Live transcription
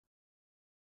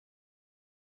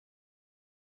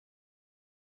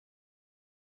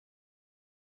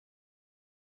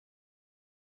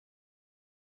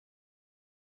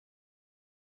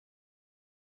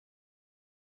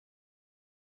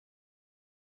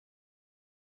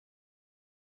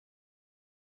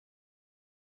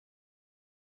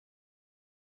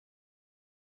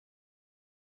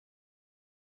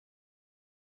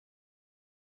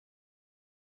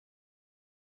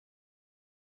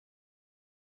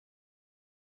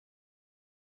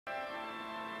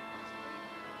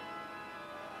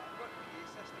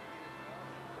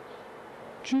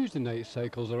Tuesday night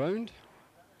cycles around,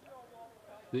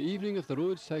 the evening of the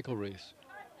road cycle race.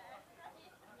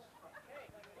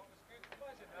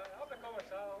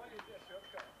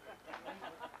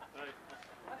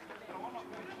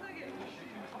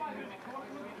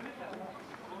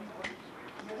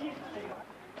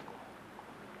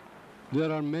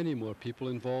 There are many more people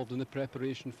involved in the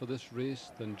preparation for this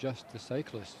race than just the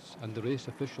cyclists and the race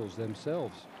officials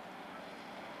themselves.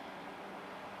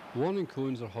 Warning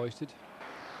cones are hoisted,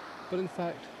 but in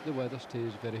fact the weather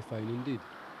stays very fine indeed.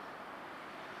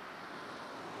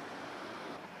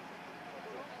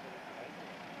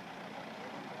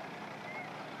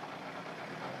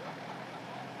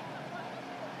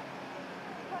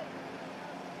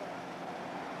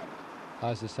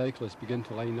 As the cyclists begin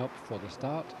to line up for the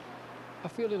start, a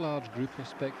fairly large group of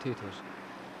spectators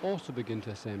also begin to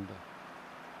assemble,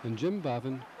 and Jim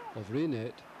Bavin of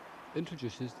Raynet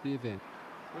introduces the event.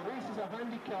 The race is a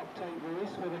handicap type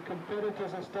race where the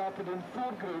competitors are started in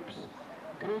 4 groups,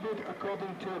 graded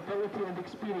according to ability and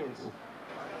experience.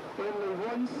 Only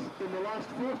once in the last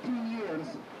 14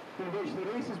 years in which the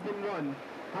race has been run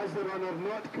has the runner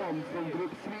not come from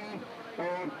Group 3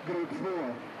 or Group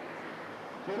 4.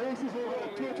 The race is over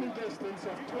a total distance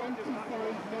of 25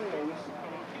 miles,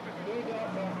 made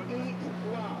up of 8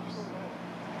 laps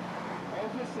of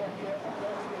the circuit,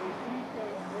 approximately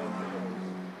 3.1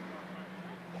 miles.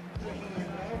 Taking in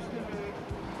Elston Road,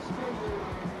 Springwood,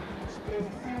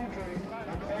 Springfield Road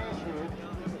and Ayers Road,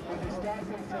 with the start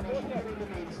and finish here in the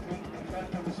main street in front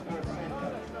of the sports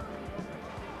centre.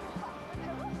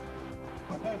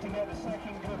 We're about to get the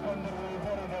second group underway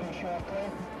very shortly.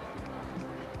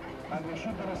 And we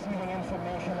should be receiving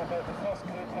information about the first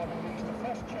group having reached the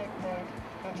first checkpoint,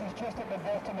 which is just at the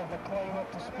bottom of the climb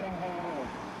up to Springhill Road.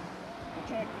 The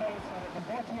checkpoints are at the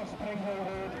bottom of Springhill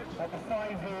Road, at the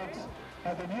 5 roads,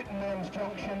 at the Newton Elms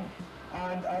Junction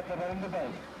and at the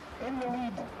roundabout. In the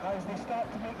lead, as they start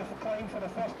to make the climb for the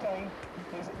first time,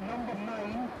 is number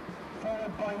 9,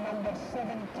 followed by number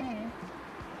 17.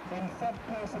 In third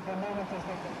place at the moment is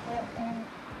number 14,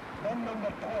 then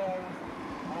number 12,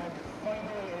 and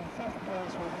finally in 5th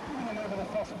place, with in and over the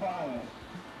first 5,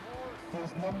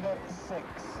 is number 6.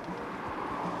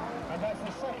 And that's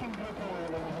the second group away,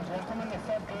 ladies and gentlemen, the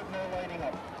third group now lining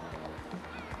up.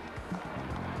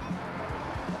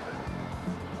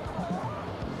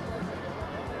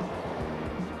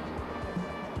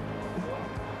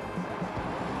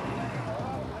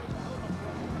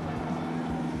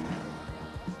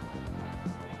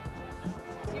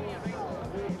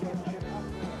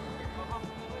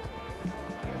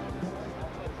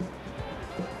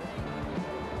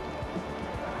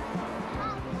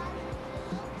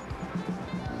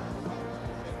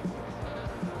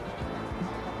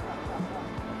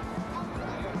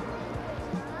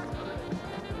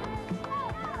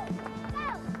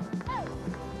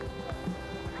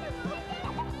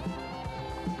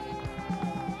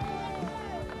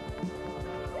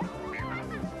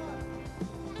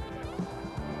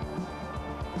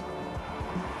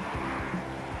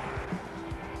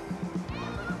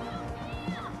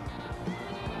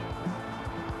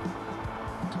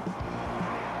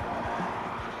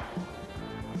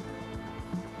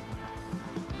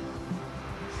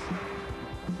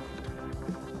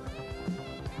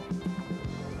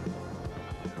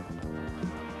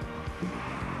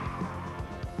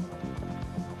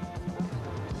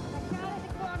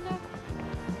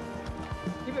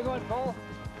 Keep it going, Paul.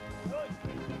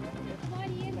 Come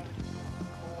on, Ian.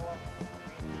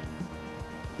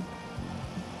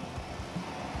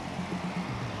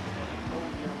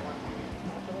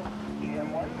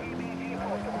 EM1 PBG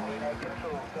portable radar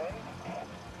control sign.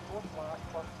 4 class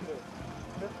plus 2.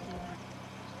 15,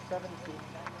 17,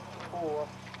 4,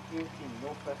 18. No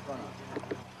fifth runner.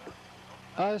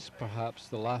 As perhaps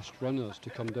the last runners to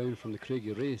come down from the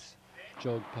Craigie race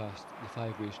jog past the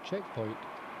 5 Ways checkpoint,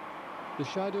 the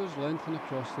shadows lengthen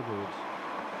across the roads,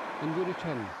 and we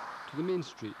return to the main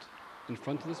street in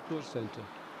front of the sports centre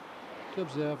to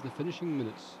observe the finishing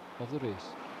minutes of the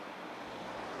race.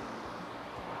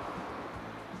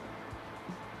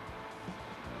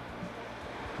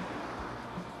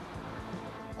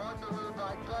 On the way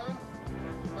back down,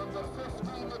 number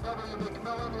 15, W.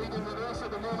 McMillan leading the race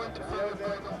at the moment, followed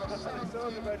by number 17,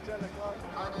 and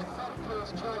in third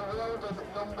place, John Weldon,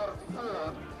 number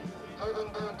 4,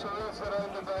 heading down towards the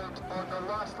roundabout on the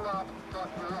last lap that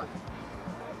we run.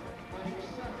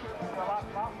 The last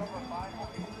lap, number 5.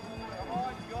 Come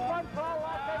on, John. Come on, Paul,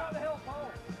 last time on the hill, Paul.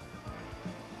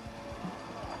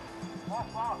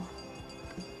 Last lap.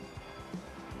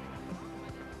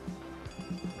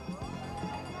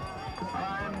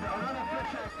 And an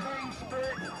unofficial time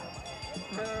split.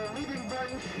 The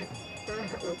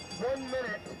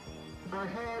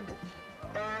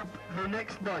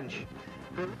next bunch.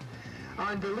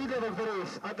 And the leader of the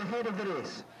race, at the head of the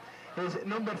race, is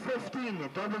number 15,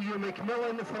 W.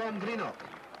 McMillan from Greenock.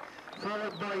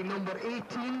 Followed by number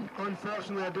 18,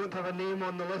 unfortunately I don't have a name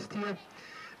on the list here.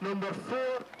 Number 4,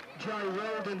 Jai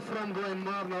Weldon from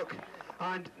Glenmarnock.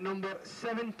 And number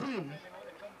 17. Ladies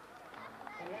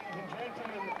and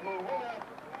gentlemen, the winner.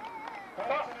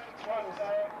 First was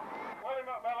Willie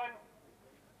McMillan,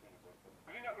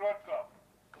 Greenock Road Club.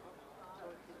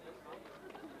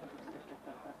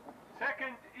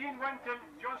 Second, Ian Winton,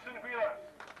 Johnson Wheelers.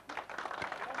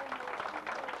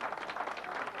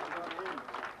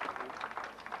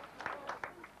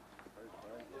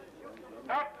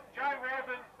 Third, Jai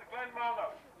Weldon, the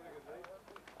Glenmarnock.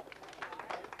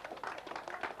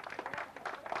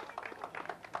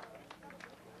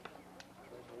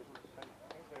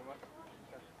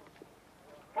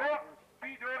 Fourth,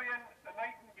 P. Dorian, the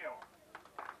Nightingale.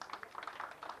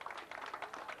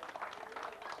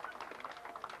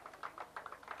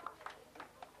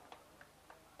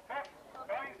 Fifth,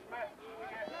 Guy Smith.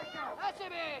 That's it,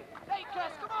 mate. Right,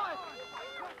 Chris, come on.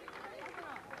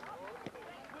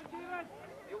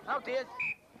 Out there.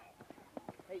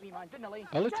 Right, me man, down the lane.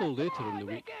 A little later in the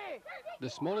week, the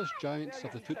smallest giants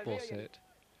of the football set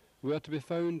were to be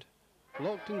found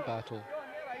locked in battle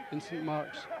in St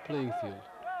Mark's playing field.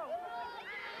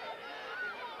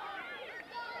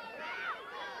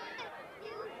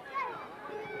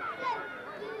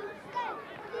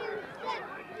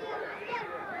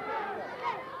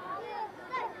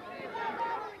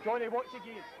 Johnny, watch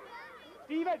again.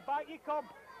 Steven, back you come.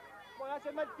 Well, that's a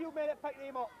midfield man that picked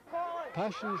him up.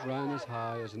 Passions ran as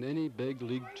high as in any big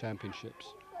league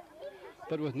championships,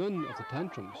 but with none of the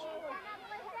tantrums,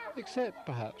 except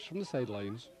perhaps from the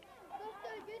sidelines.